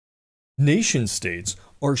Nation states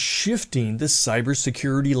are shifting the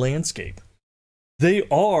cybersecurity landscape. They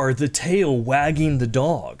are the tail wagging the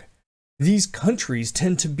dog. These countries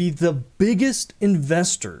tend to be the biggest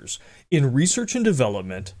investors in research and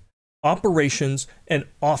development, operations, and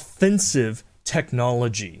offensive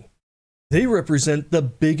technology. They represent the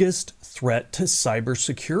biggest threat to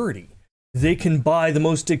cybersecurity. They can buy the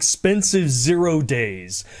most expensive 0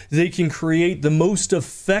 days. They can create the most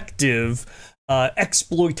effective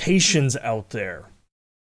exploitations out there.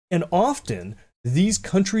 And often, these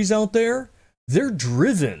countries out there, they're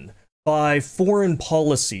driven by foreign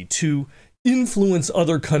policy to influence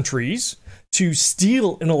other countries, to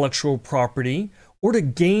steal intellectual property, or to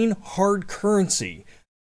gain hard currency,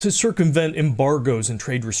 to circumvent embargoes and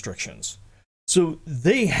trade restrictions. So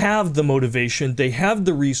they have the motivation, they have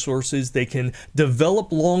the resources, they can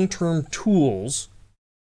develop long-term tools,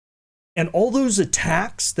 and all those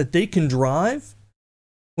attacks that they can drive,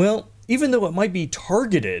 well, even though it might be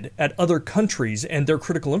targeted at other countries and their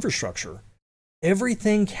critical infrastructure,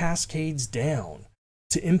 everything cascades down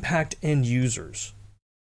to impact end users.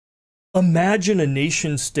 Imagine a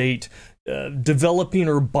nation state developing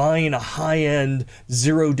or buying a high-end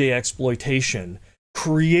 0-day exploitation,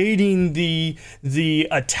 creating the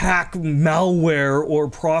attack malware or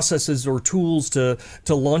processes or tools to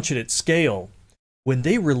launch it at scale. When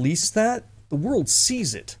they release that, the world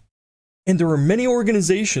sees it. And there are many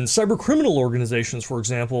organizations, cybercriminal organizations, for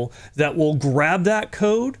example, that will grab that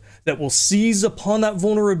code, that will seize upon that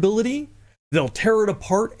vulnerability, they'll tear it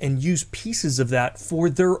apart and use pieces of that for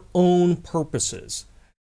their own purposes.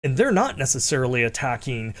 And they're not necessarily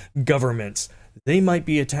attacking governments. They might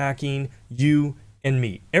be attacking you and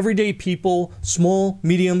me. Everyday people, small,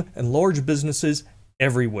 medium, and large businesses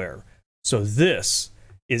everywhere. So this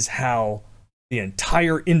is how the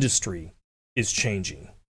entire industry is changing.